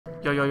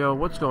Yo,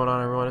 what's going on,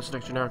 everyone? It's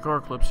Nick Generic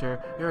Horror Clips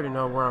here. You already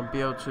know we're on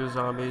BO2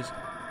 Zombies,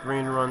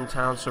 Green Run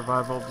Town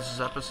Survival. This is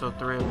episode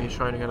 3 of me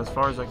trying to get as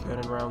far as I can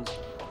in rounds.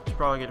 It's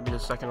probably going to be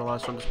the second to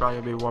last one. There's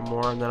probably going to be one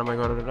more, and then I'm going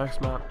to go to the next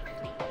map.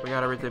 We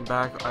got everything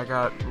back. I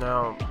got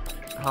now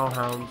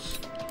Hellhounds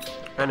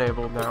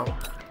enabled now.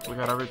 We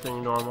got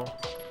everything normal.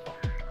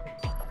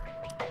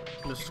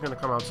 This is going to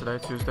come out today,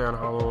 Tuesday on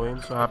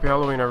Halloween. So happy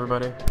Halloween,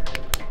 everybody.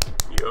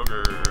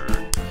 Yogurt.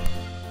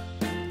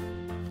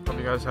 Hope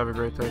you guys have a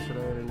great day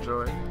today and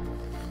enjoy.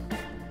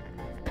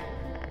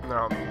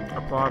 Now,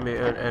 applaud me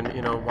and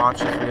you know, watch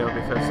this video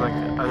because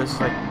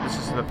this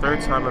is the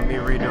third time of me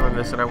redoing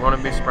this, and I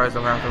wouldn't be surprised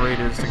if I have to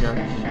redo this again.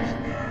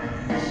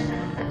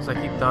 Because I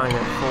keep dying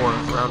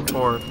at round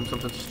 4 from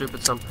something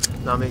stupid. Some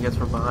zombie gets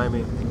from behind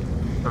me,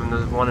 and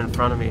the one in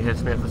front of me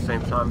hits me at the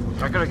same time.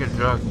 I gotta get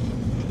drugged.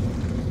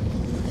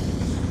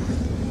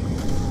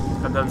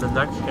 And then the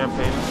next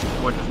campaign,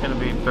 which is gonna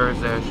be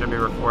Thursday, I should be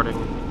recording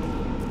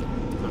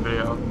the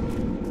video.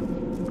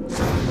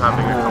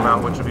 Having it come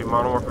out, which would be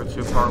Modern Warfare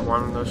 2 Part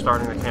 1. They're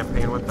starting the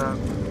campaign with that.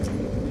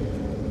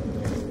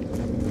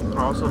 I've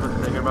also been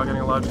thinking about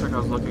getting a Logitech. I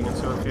was looking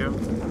into a few.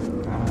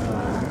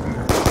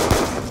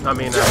 I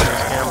mean,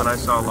 Cam, and I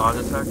saw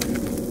Logitech.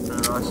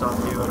 And I saw a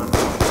few. I don't know.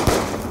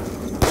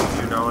 If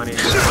you know any,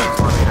 please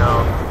let me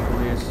know,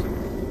 please.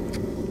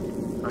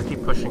 I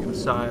keep pushing it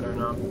aside, I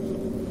know.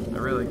 I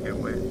really can't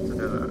wait to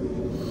do that.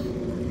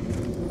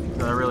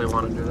 And I really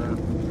want to do that.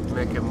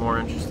 Make it more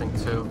interesting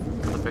too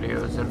for the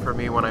videos and for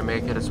me when I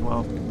make it as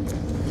well.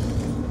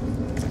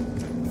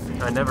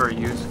 I never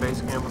used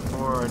Facecam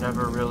before. I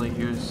never really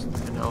used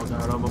an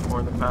Elgato before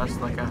in the past.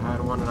 Like, I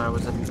had one and I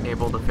wasn't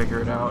able to figure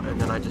it out,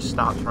 and then I just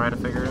stopped trying to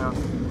figure it out.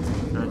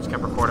 And I just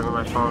kept recording with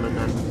my phone, and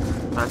then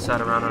I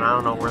sat around and I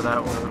don't know where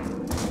that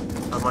went.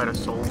 I might have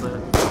sold it. Or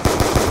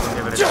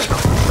give it to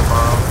someone to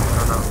borrow. I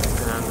don't know.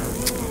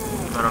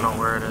 And I don't know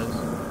where it is.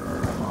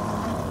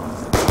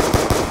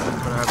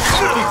 But I have to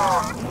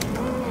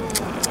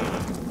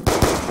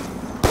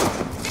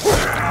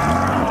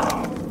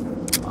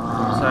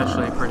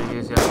actually pretty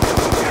easy. I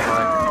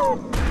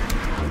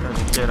as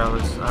a kid, I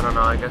don't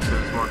know, I guess it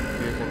was more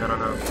confusing, I don't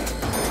know.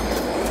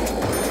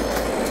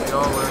 We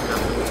all learned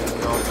everything,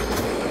 we all did.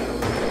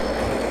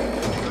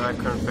 And I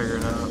couldn't figure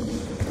it out.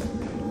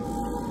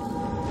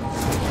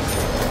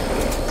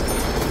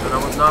 And I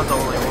was not the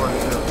only one,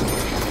 too.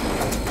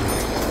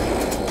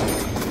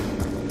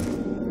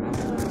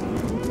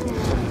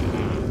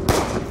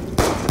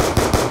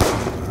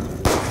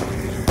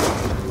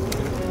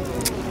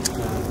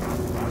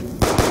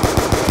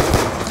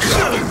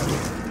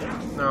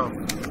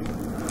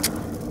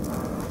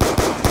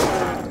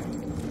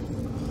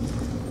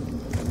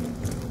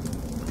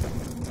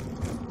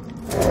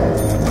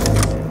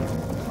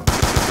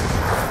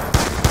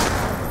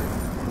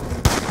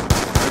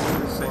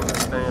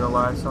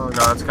 Song.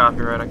 No, that's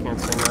copyright. I can't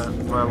sing that.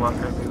 My luck,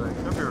 I'd be like,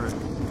 copyright.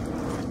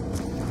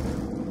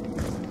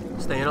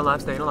 Staying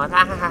alive, staying alive.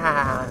 Ha ha ha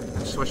ha.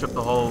 Switch up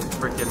the whole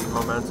freaking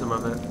momentum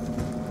of it.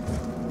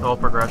 The whole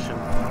progression.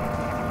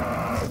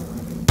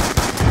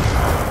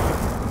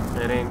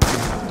 It ain't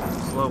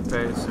slow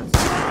pace. It's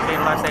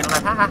staying alive, staying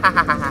alive. Ha ha ha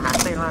ha ha ha.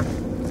 Staying alive.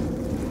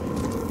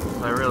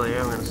 I really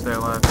am gonna stay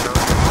alive, you know?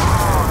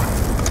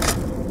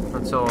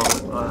 Until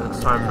it's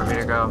time for me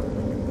to go.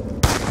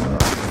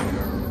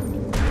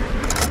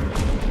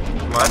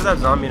 Why did that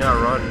zombie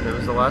not run? It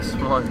was the last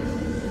one.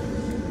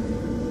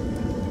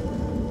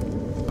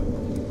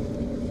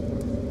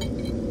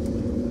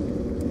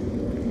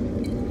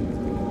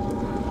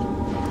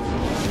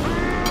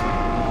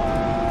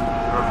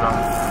 I'm done.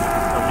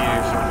 I'm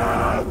needing something right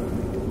now.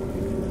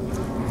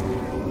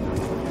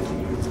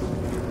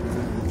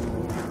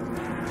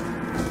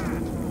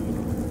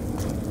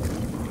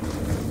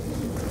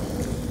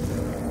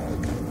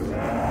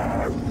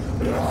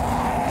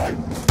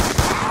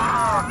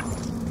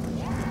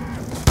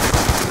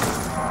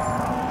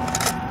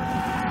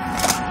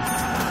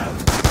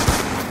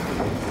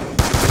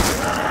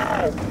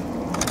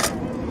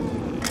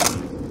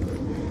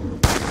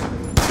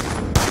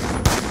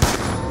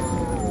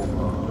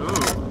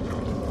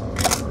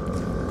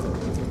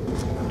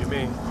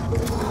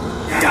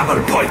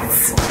 Double points!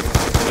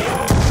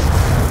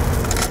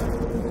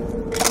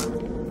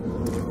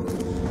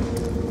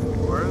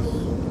 Where is?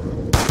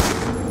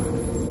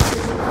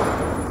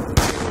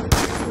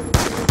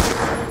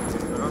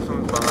 I know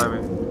someone's behind me.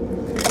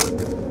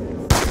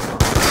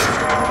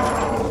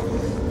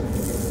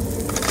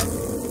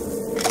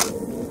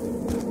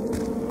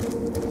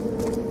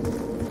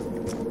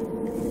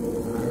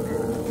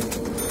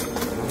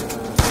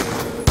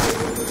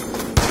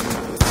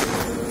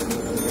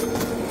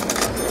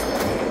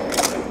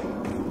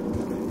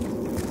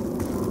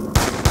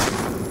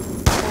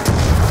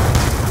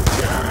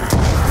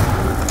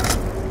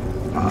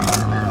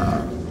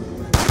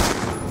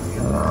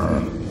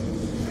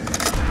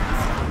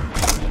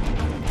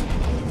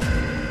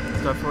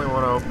 Definitely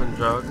want to open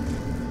jug.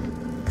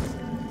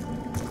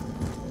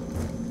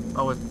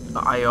 Oh,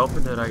 I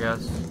opened it, I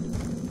guess.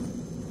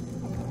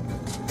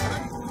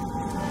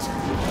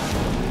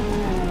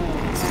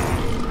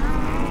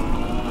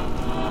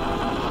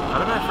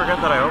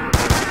 forget that I opened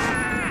it.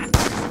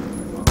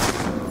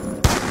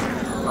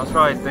 I was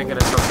probably thinking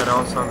of something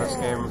else on this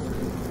game.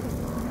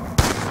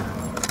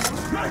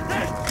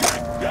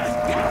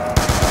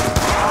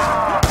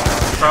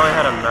 Probably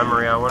had a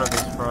memory, I wouldn't be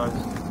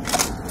surprised.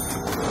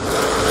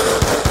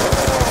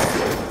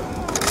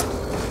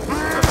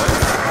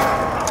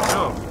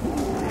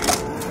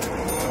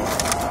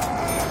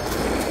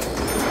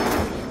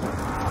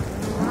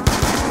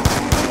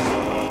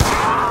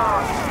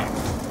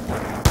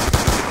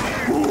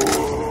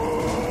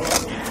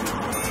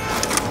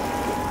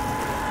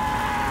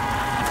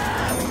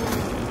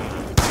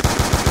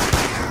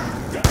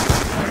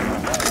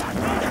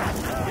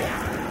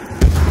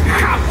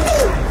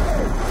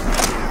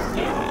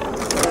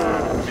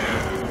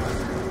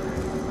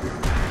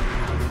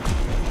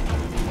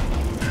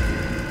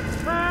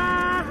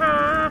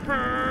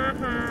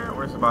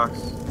 Box.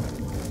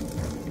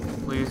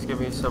 Please give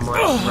me some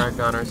like red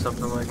gun or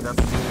something like that.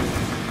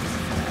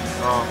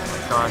 Oh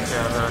gosh,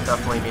 yeah, then I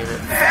definitely need it.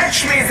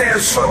 Fetch me their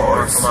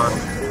swords! Come on.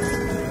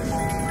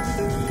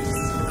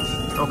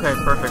 Okay,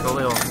 perfect,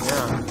 Galil.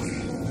 Yeah.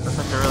 That's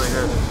actually really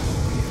good.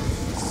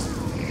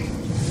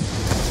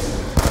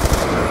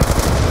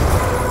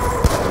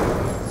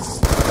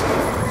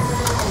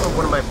 Oh,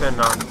 what am I pinned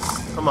on?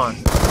 Come on.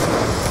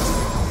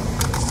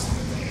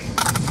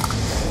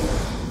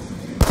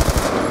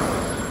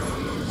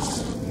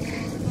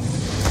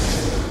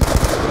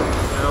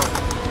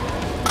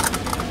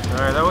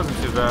 Alright, that wasn't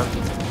too bad.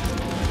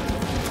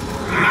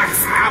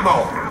 Max ammo!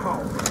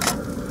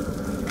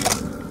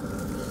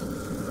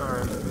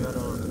 Alright, maybe I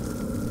don't...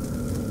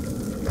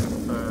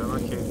 Alright, I'm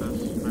gonna keep this.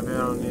 Maybe I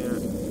don't need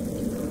it.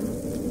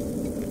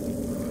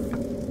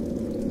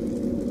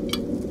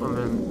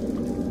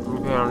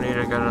 Maybe I don't need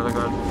it, got another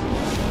gun.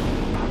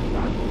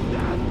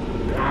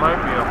 It might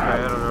be okay,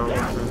 I don't know.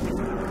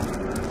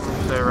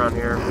 We'll stay around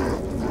here.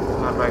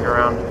 Not back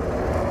around.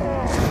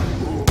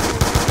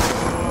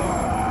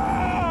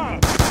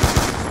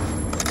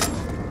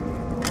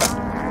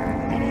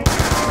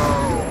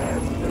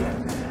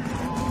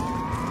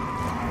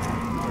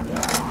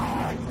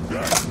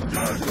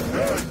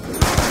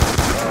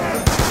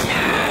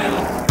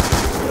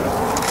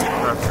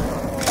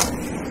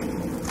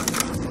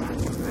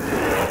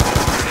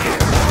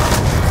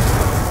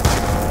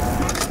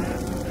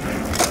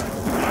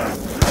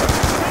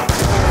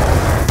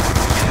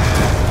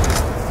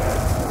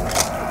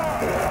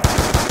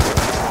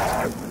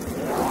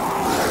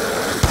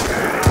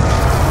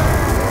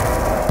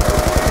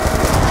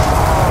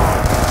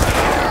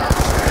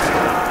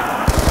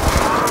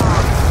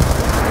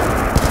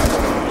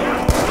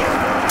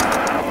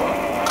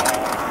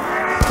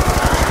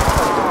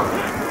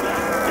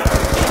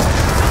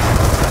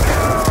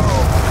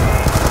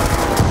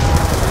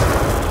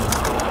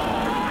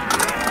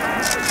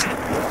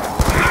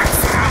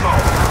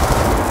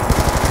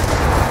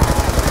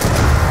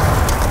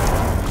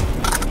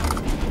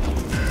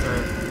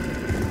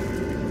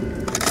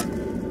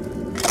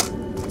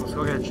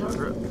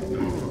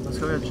 Let's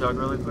go get a jug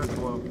really quick.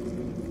 Whoa.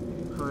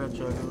 Let's go get a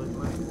jug really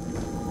quick.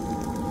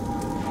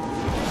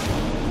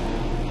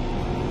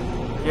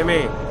 Give me.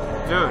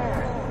 Dude.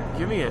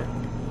 Give me it.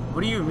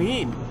 What do you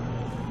mean?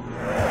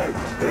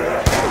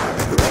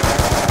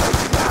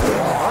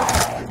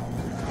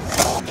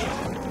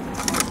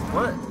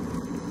 What?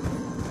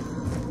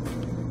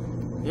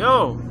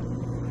 Yo!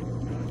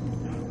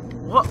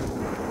 What?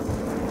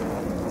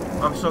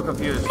 I'm so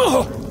confused.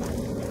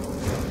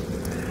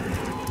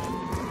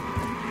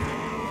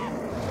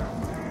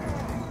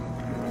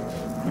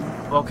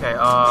 Okay,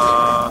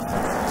 oh.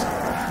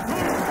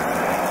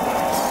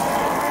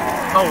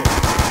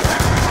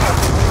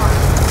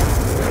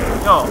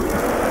 Yo.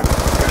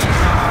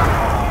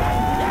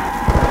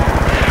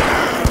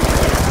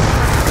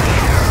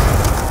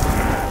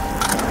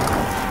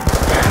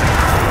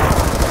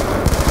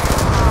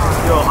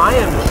 Yo, I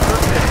am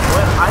tripping.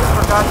 What? I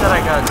forgot that I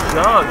got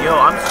jug. Yo,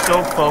 I'm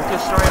so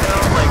focused right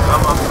now. Like,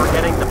 I'm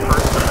forgetting the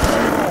person.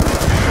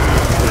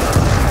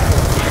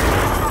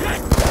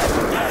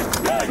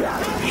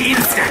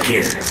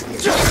 Insta-kill!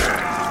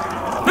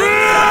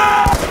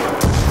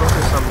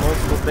 Focus on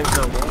multiple things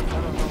at once.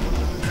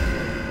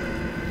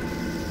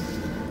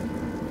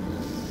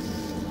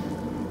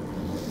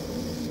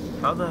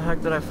 How the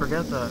heck did I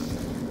forget that?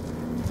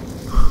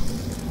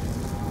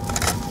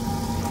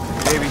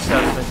 Baby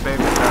steps, Nick,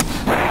 baby steps.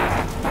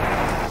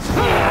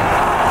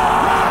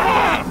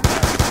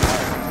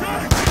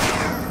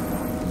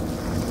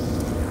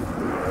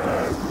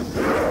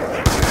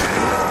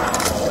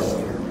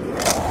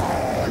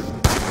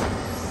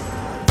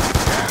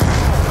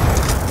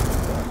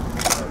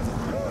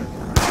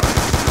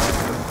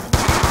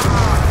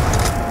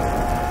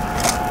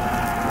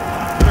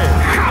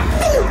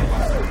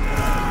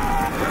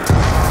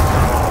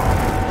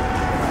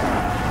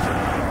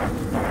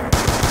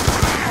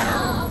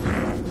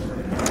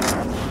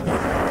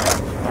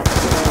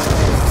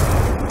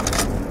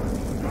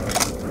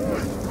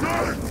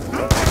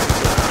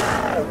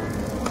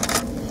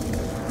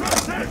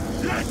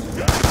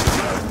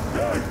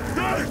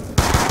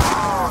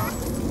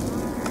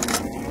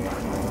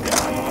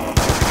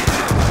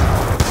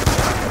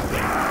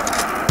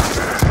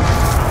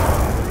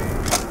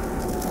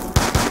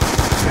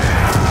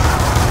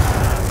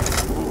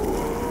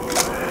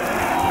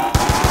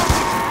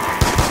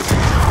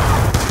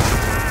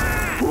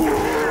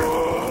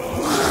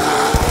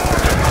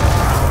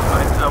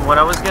 when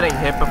I was getting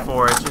hit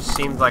before, it just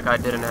seemed like I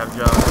didn't have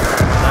jump.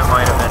 That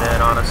might have been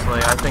it, honestly.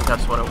 I think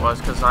that's what it was,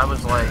 because I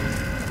was like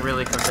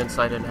really convinced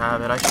I didn't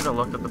have it. I should have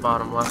looked at the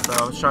bottom left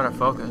though. I was trying to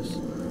focus.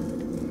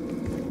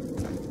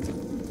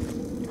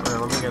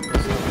 Alright, let me get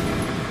this.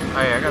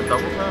 Oh yeah, I got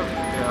double tap?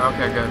 Yeah,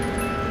 okay, good.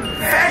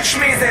 Fetch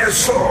me their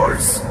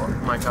swords! Oh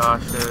my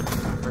gosh, dude.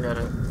 Forget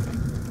it.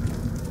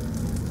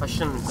 I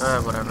shouldn't,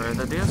 whatever.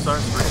 The DSR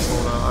is pretty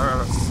cool though. I don't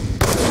know.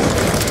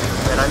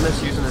 Man, I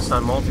miss using this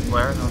on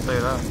multiplayer, I'll tell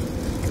you that.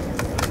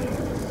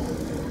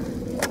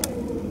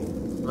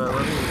 But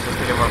let me just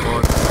get my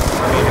bullets. I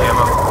mean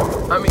ammo.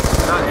 I mean,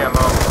 not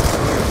ammo.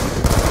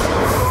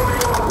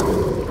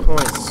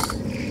 Points.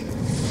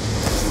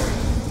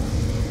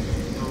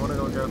 I wanna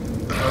go jump.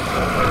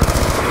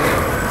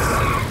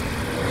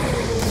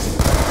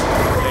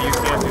 Yeah, you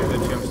can't do the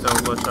tombstone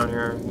glitch on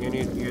here. You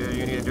need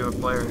to do a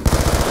player.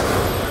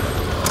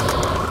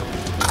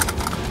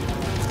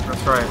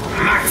 That's right.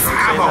 I was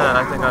saying that, I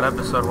think on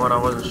episode 1 I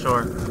wasn't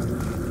sure.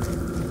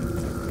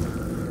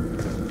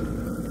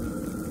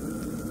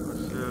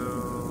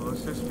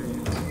 Let's do speed.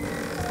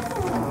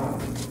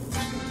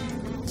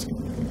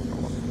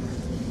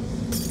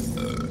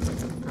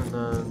 And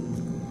then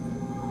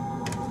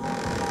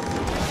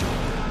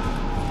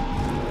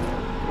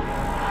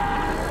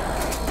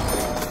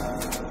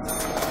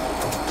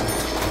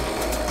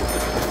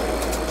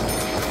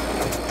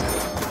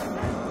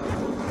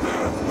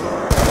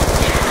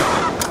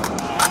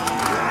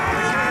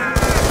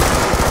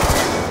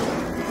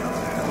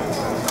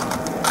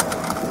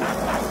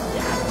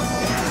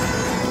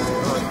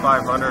only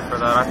 500 for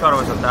that. I thought it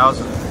was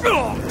 1,000.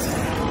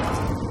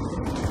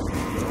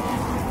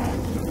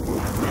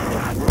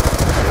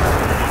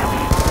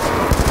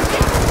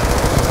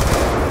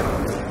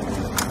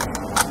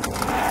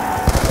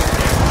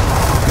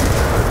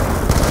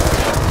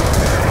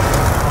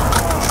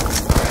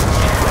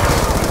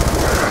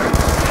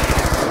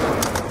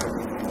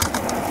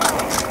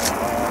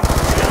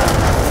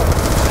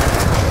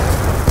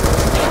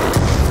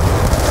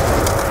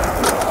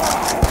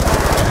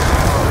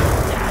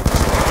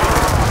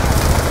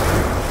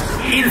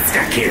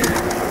 Insta-kill!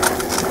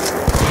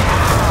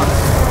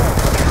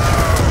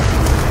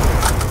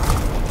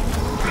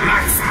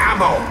 Max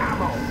ammo!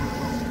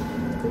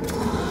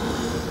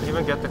 Did you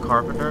even get the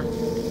carpenter? I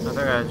think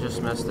I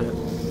just missed it.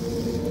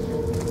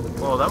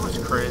 Whoa, that was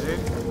crazy.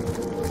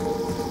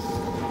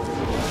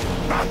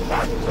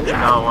 I do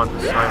not want the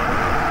sniper.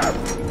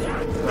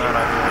 Bad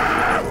idea.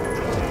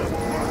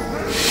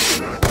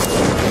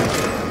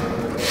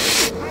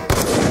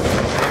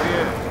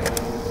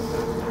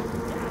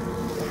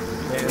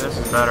 Maybe this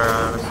is better,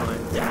 honestly.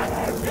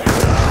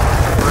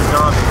 For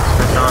zombies,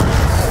 for zombies.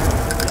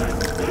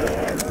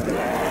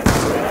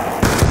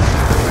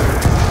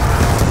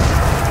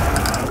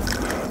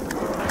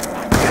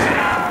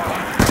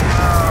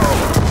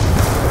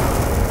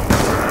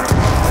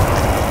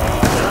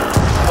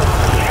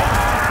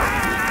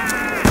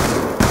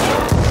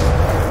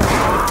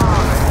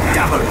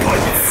 Double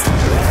points!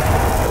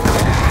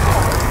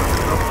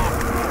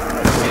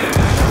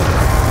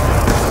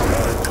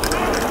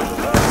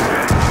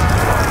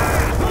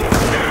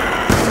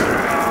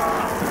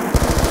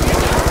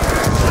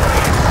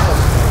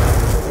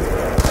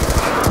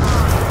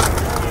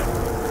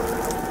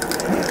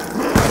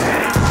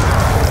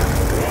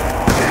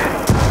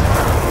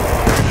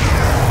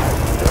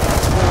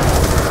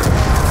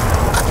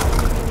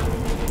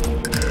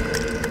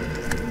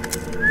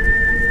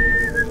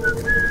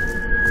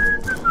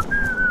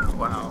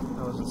 Wow,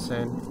 that was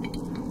insane.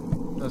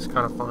 That was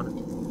kind of fun.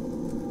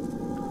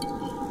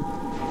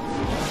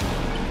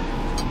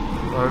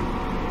 But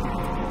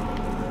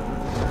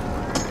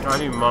I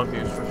need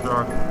monkeys for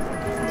sure.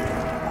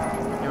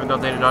 Even though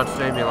they did not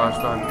save me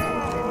last time.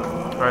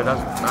 Alright,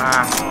 that's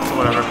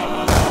whatever.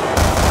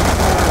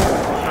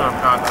 Should have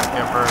caught that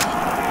camp first.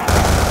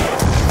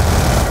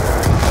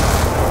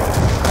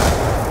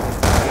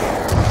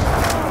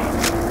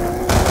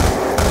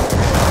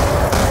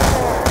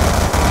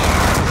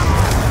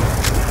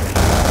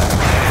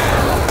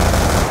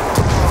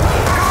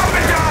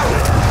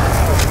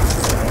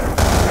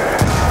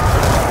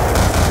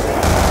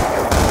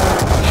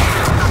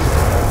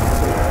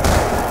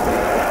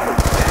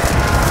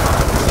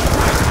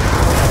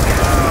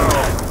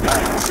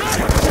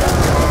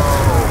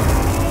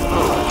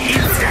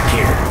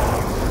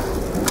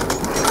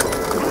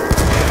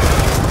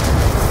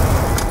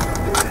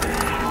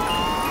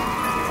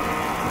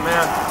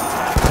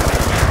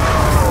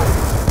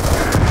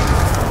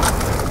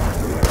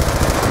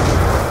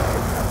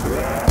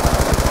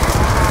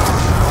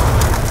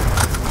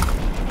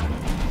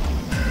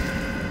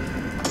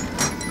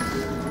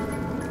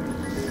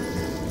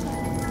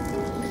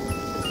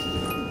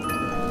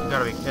 You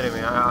gotta be kidding me.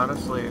 I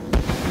honestly...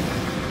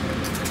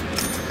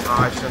 Oh,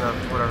 I shouldn't have...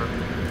 Whatever.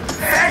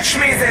 Fetch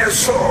me their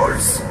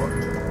swords!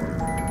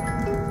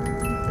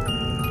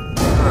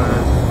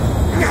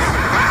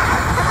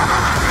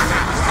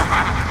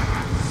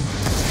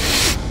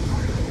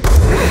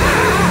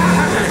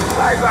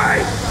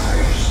 Bye-bye!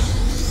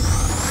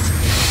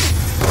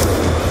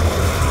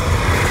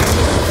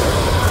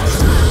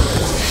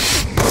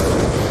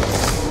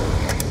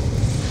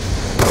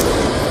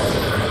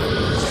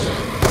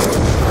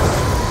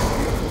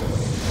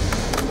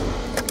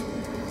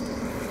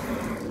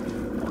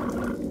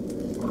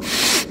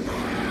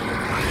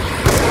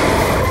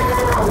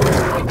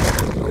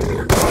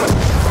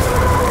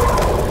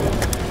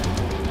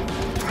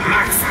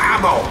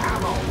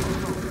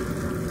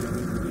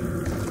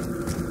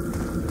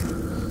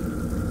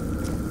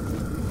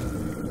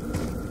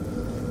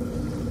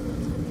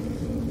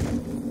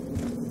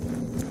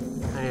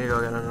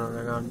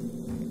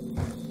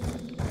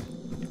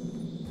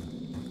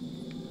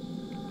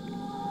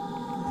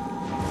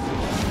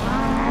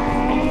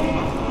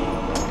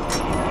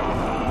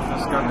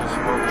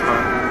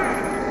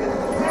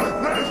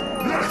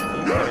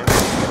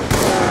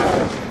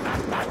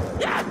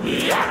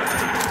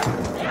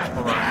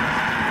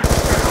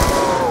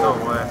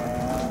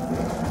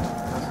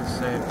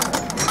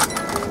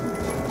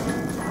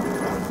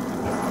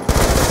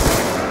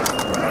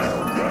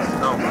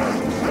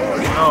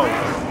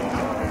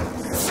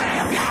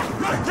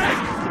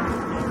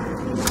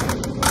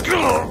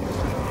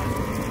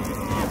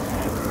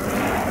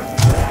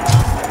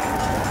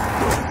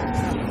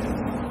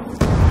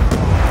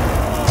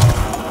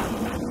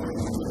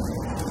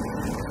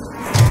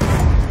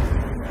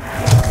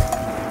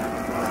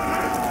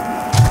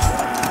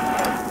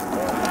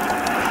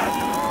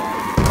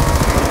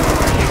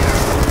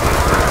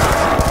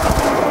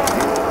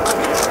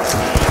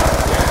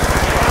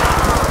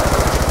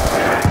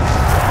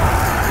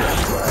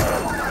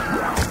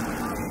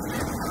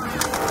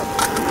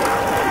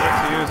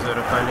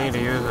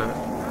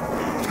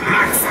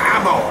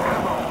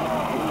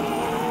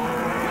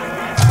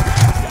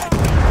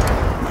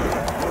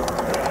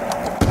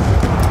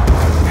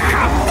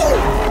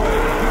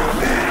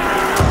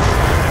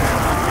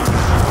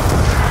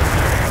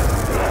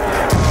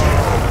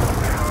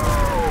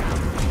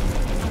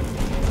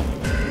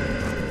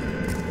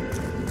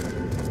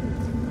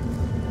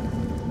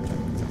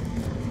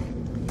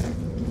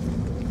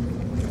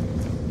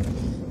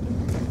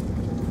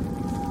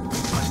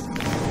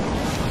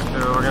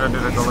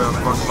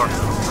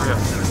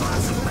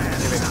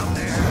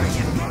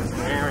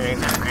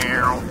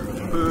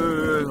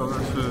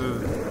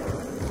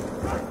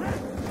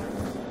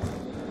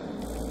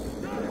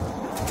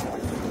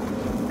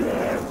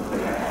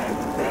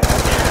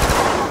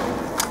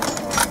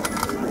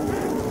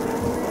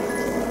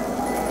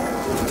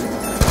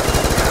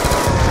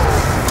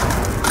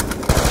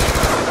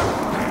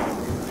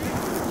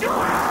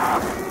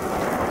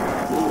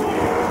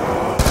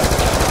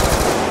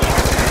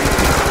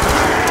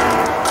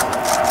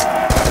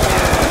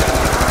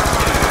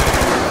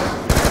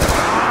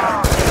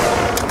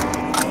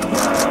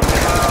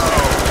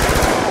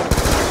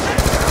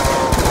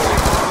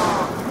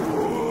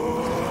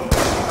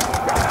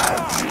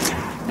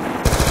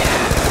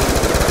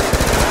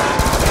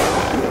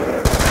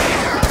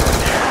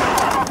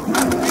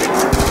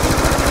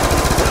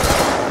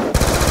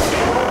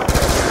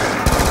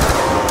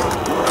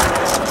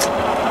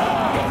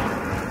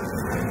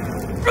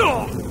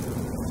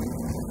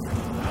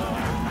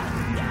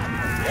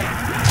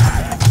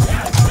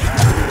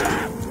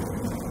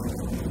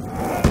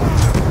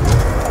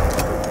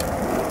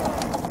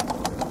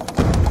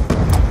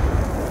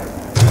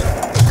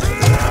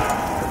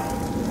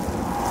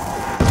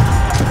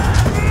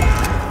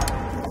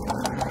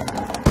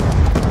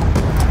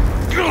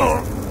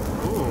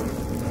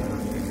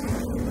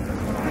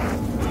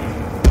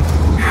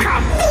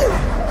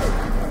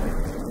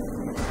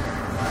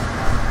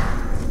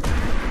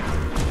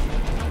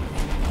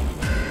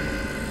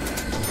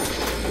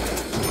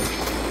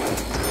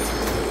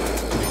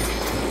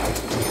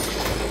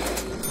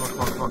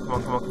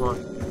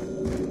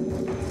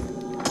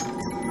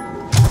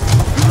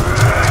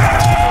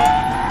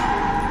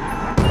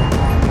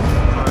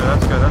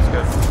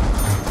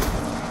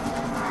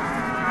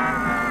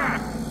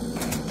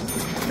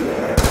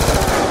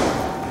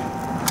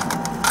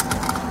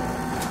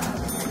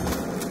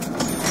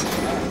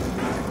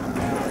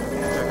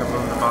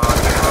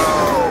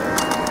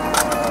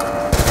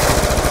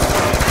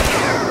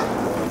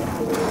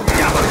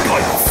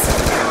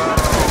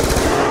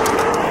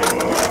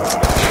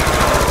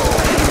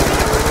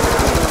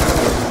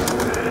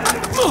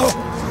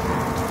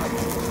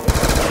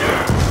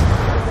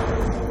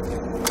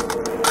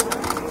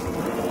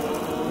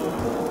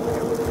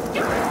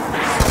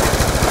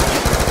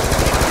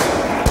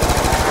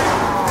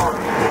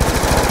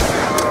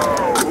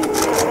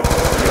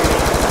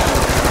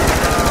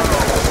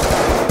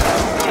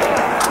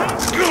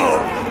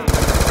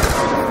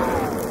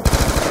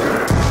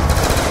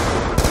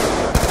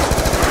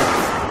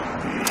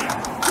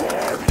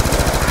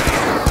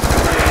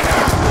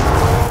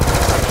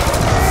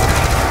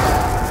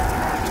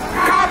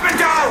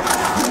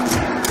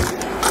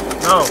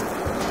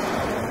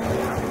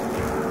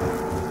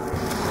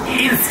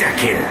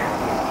 Insta-kill.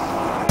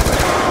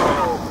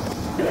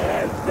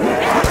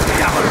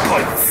 Double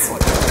points.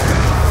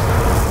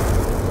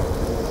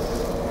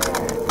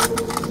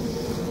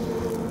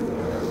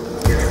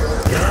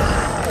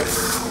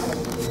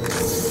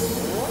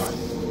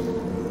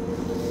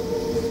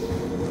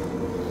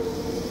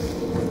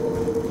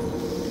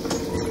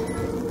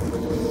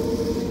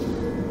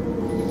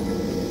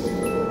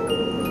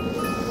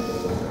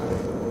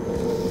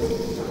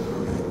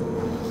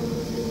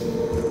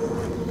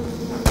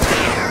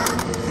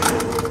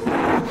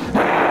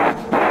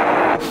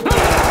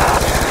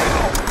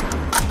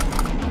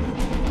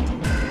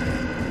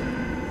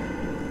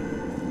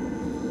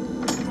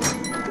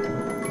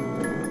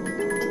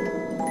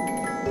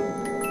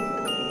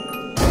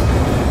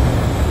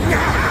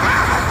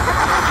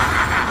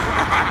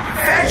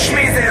 Fetch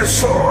me their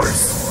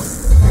swords.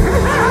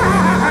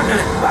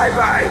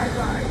 Bye-bye.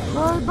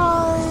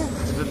 Bye-bye.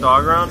 Is the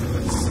dog around?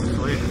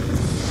 Sweet.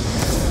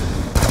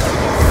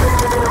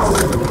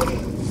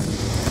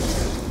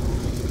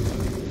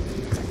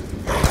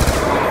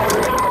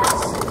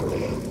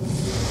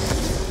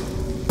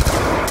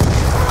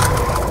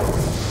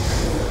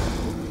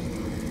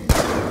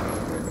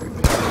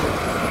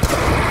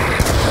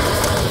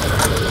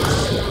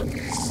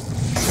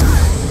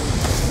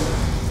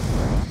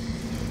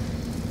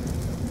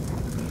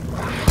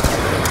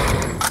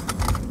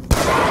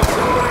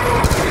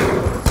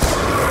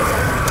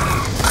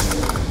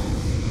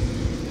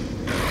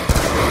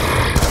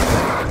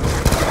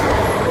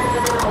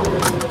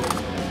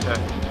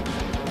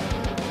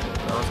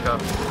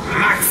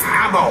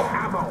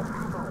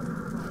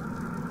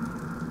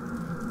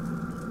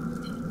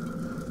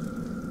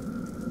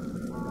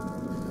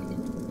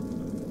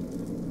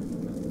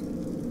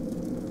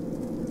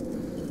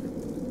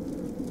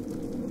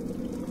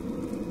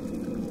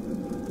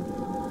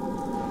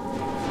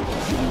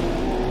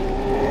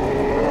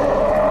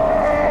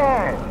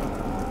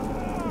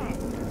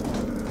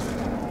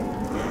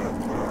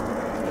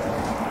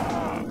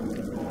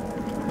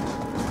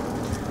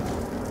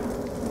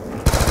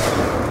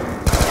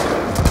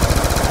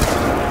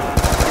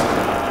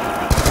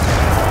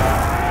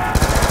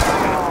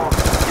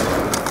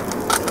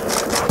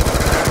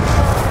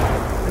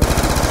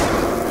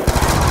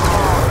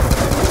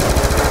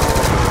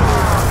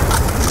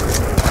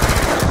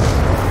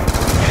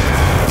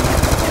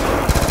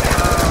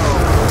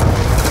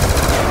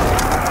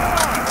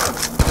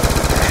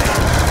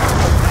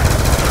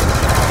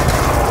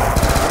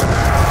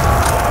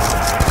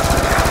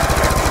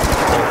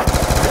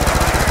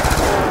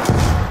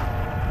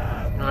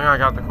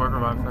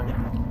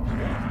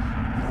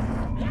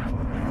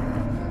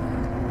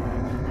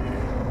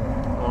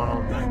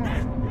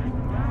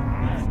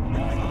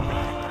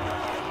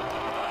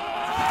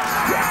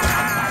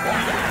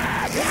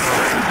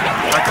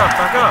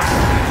 fuck up.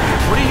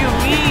 What do you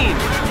mean?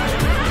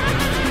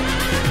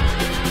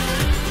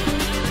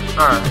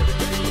 Alright.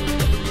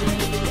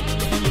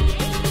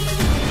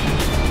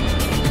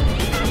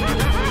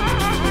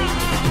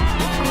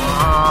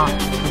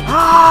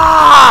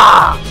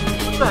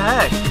 What the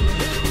heck?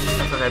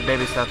 That's okay,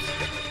 baby steps.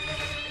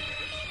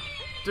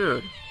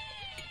 Dude.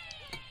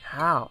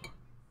 How?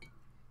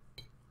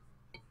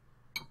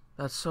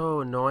 That's so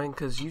annoying,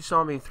 because you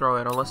saw me throw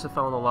it, unless it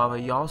fell in the lava.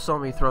 Y'all saw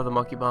me throw the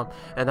monkey bomb,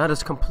 and that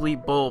is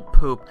complete bull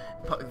poop.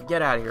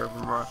 Get out of here,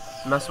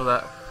 mess with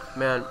that.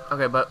 Man,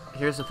 okay, but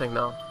here's the thing,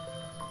 though.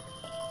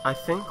 I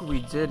think we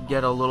did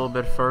get a little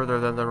bit further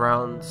than the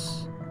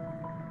rounds,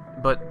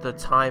 but the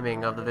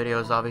timing of the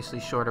video is obviously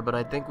shorter, but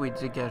I think we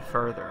did get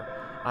further.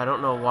 I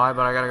don't know why,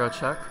 but I gotta go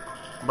check.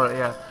 But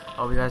yeah, I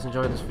hope you guys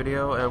enjoyed this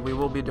video, and I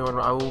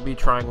will be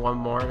trying one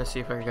more to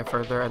see if I can get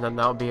further, and then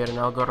that'll be it, and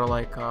I'll go to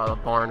like a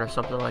barn or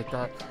something like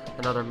that,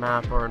 another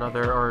map or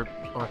another,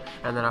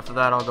 and then after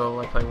that I'll go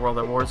like play World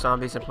at War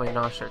Zombies and play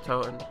Nosh or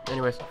Toten.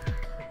 Anyways,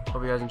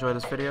 hope you guys enjoyed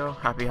this video.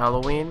 Happy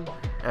Halloween,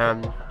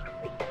 and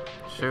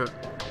shoot,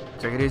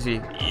 take it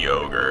easy.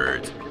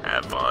 Yogurt,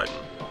 have fun,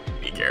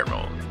 be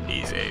careful,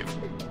 be safe,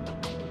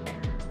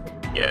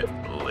 get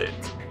lit,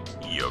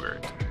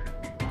 yogurt.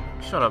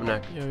 Shut up,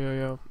 Nick.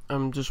 Yo.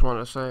 Just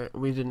want to say,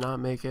 we did not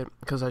make it,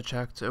 because I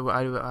checked.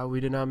 We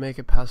did not make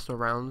it past the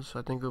rounds.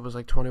 I think it was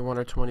like 21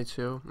 or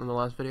 22 in the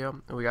last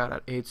video, and we got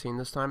at 18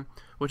 this time,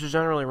 which is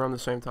generally around the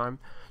same time.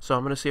 So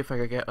I'm going to see if I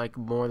could get like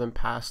more than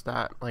past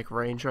that like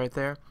range right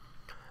there.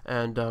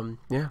 And,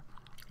 yeah.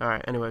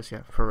 Alright, anyways,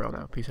 yeah, for real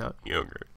now. Peace out. Yogurt.